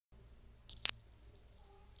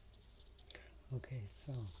Okay,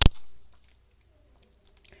 so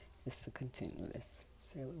just to continue this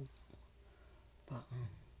series, but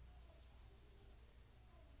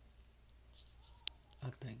I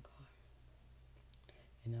thank God,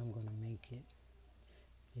 and I'm gonna make it.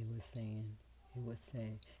 It was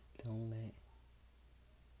say, don't let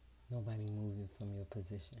nobody move you from your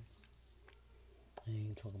position. I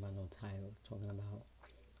ain't talking about no titles. Talking about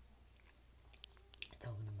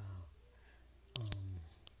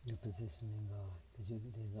your position in God. Because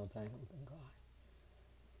there's no titles in God.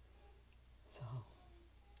 So,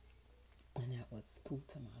 and that was food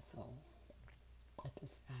to my soul. I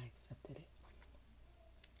accepted it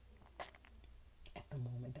at the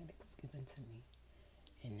moment that it was given to me.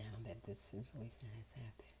 And now that this situation has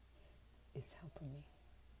happened, it's helping me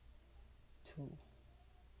to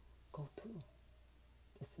go through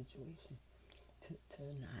the situation, to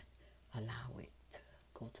not allow it to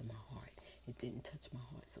go to my heart. It didn't touch my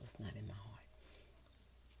heart, so it's not in my heart.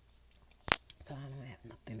 So I don't have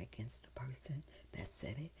nothing against the person that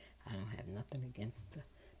said it. I don't have nothing against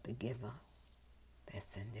the giver that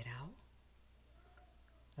sent it out.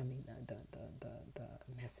 I mean, the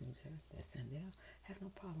messenger that sent it out. I have no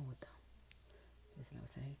problem with them. You see what I'm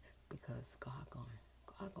saying? Because God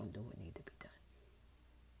gonna do what need to be done.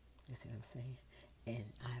 You see what I'm saying?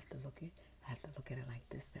 And I have to look at it like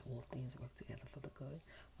this, that all things work together for the good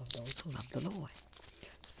of those who love the Lord.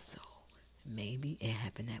 So maybe it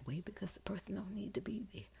happened that way because the person don't need to be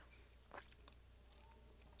there.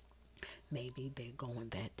 Maybe they're going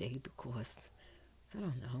that day because, I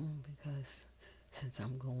don't know, because since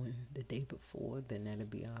I'm going the day before, then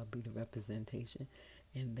I'll be the representation.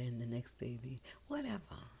 And then the next day be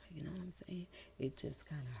whatever. You know what I'm saying? It just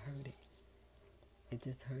kind of hurt it. It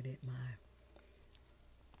just hurted my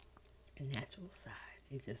natural side.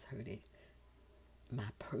 It just hurted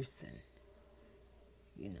my person,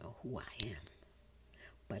 who I am.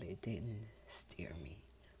 But it didn't steer me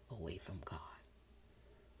away from God.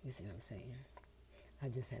 You see what I'm saying? I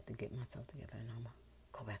just had to get myself together, and I'm going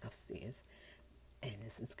to go back upstairs. And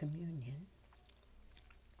this is communion.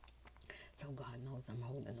 So God knows I'm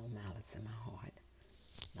holding no malice in my heart.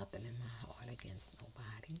 Nothing in my heart against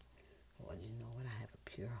nobody. Lord, you know what? I have a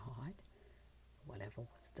pure heart. Whatever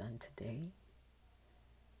was done today,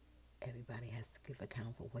 everybody has to give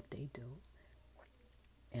account for what they do.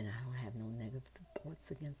 And I don't have no negative thoughts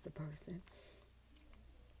against the person.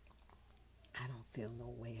 I don't feel no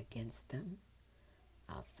way against them.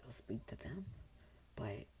 I'll still speak to them.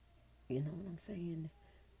 But, you know what I'm saying?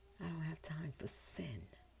 I don't have time for sin,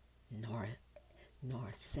 nor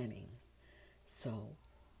sinning. So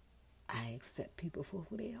I accept people for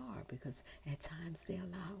who they are, because at times they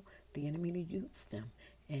allow the enemy to use them.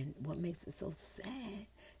 And what makes it so sad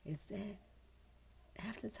is that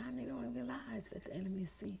half the time they don't realize that the enemy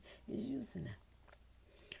is using them.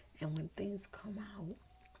 And when things come out,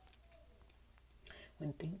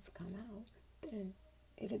 then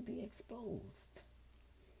it'll be exposed.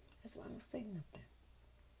 That's why I don't say nothing.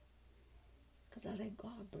 Because I let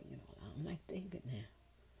God bring it all out. I'm like David now.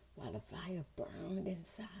 While the fire burned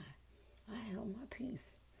inside, I held my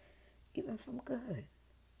peace, even from good.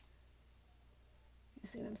 You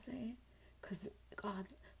see what I'm saying? Because God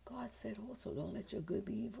said also, don't let your good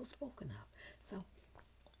be evil spoken of. So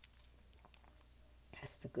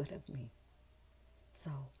that's the good of me.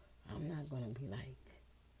 So I'm not going to be like,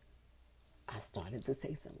 I started to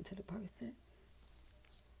say something to the person.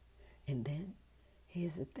 And then,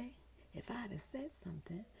 here's the thing. If I had said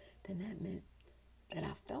something, then that meant that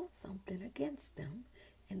I felt something against them.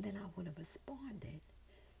 And then I would have responded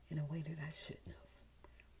in a way that I shouldn't have.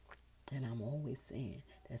 And I'm always saying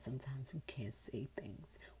that sometimes we can't say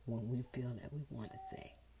things when we feel that we want to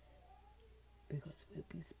say. Because we'll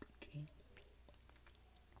be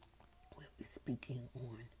speaking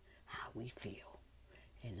on how we feel,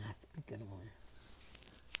 and not speaking on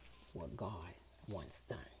what God wants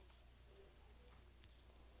done.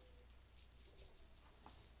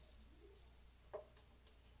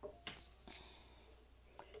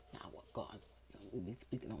 Not what God wants done. We'll be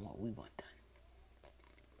speaking on what we want done.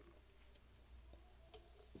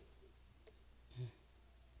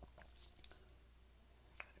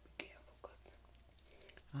 Gotta be careful, because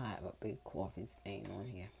I have a big coffee stain on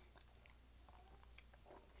here.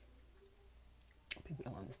 People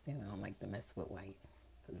don't understand. I don't like to mess with white,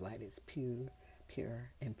 because white is pure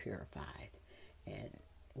and purified. And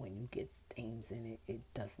when you get stains in it, it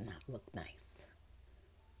does not look nice.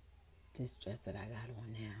 This dress that I got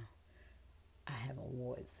on now, I haven't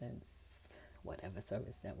worn it since whatever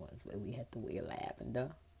service that was, where we had to wear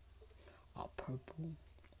lavender or purple.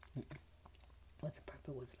 What's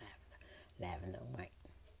purple was lavender. Lavender, white.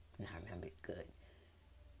 and I remember it good.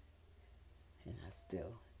 And I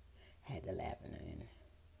still had the lavender in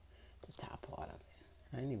the top part of it.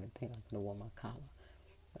 I didn't even think I could have worn my collar,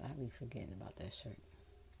 but I be forgetting about that shirt.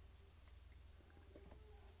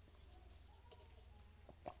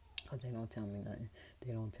 Because they don't tell me nothing.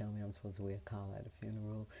 They don't tell me I'm supposed to wear a collar at a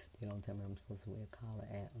funeral. They don't tell me I'm supposed to wear a collar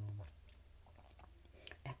at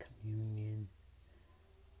communion.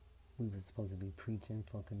 We were supposed to be preaching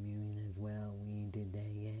for communion as well. We ain't did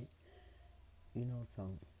that yet. You know, so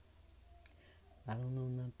I don't know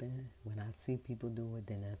nothing. When I see people do it,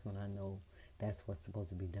 then that's when I know that's what's supposed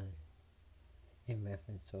to be done in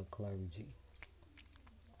reference to a clergy.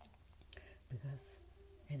 Because,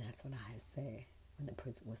 and that's what I had said when the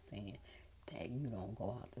person was saying that you don't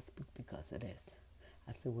go out to speak because of this.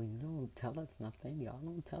 I said, well, you don't tell us nothing. Y'all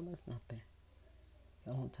don't tell us nothing.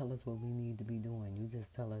 Y'all don't tell us what we need to be doing. You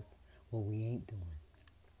just tell us what we ain't doing.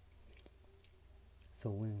 So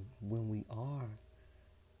when we are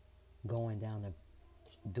going down to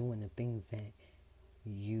doing the things that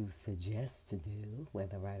you suggest to do,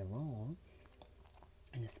 whether right or wrong,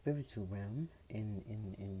 in the spiritual realm,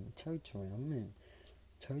 in church realm, and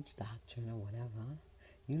church doctrine or whatever,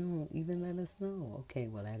 you don't even let us know. Okay,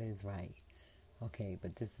 well, that is right. Okay,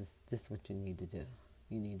 but this is what you need to do.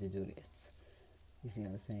 You need to do this. You see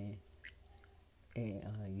what I'm saying?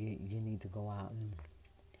 And you need to go out, and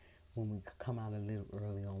when we come out a little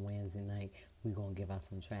early on Wednesday night, we're going to give out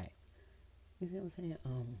some tracts. You see what I'm saying?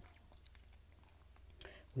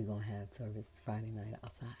 We're going to have service Friday night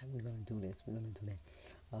outside. We're going to do this. We're going to do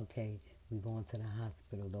that. Okay, we're going to the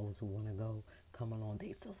hospital. Those who want to go, come along.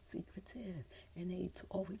 They so secretive. And they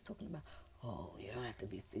always talking about, oh, you don't have to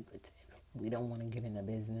be secretive. We don't want to get in the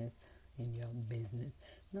business, in your business.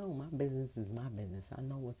 No, my business is my business. I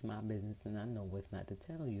know what's my business, and I know what's not to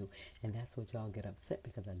tell you. And that's what y'all get upset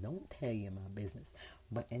because I don't tell you my business.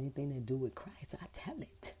 But anything to do with Christ, I tell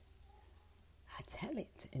it. I tell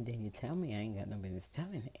it. And then you tell me I ain't got no business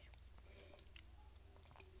telling it.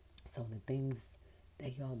 So the things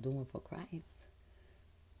that y'all doing for Christ,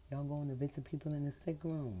 y'all going to visit people in the sick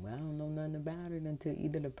room. I don't know nothing about it until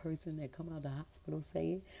either the person that come out of the hospital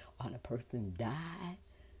say it, or the person died,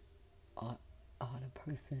 or the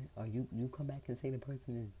person, or you come back and say the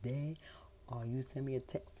person is dead, or you send me a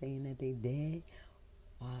text saying that they dead,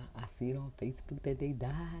 or I see it on Facebook that they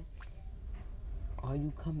died, or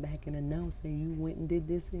you come back and announce that you went and did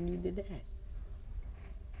this and you did that.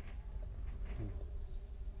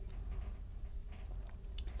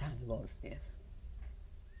 It's time to go upstairs.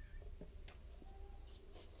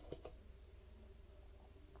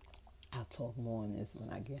 I'll talk more on this when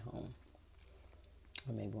I get home,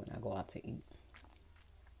 or maybe when I go out to eat.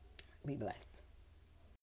 Be blessed.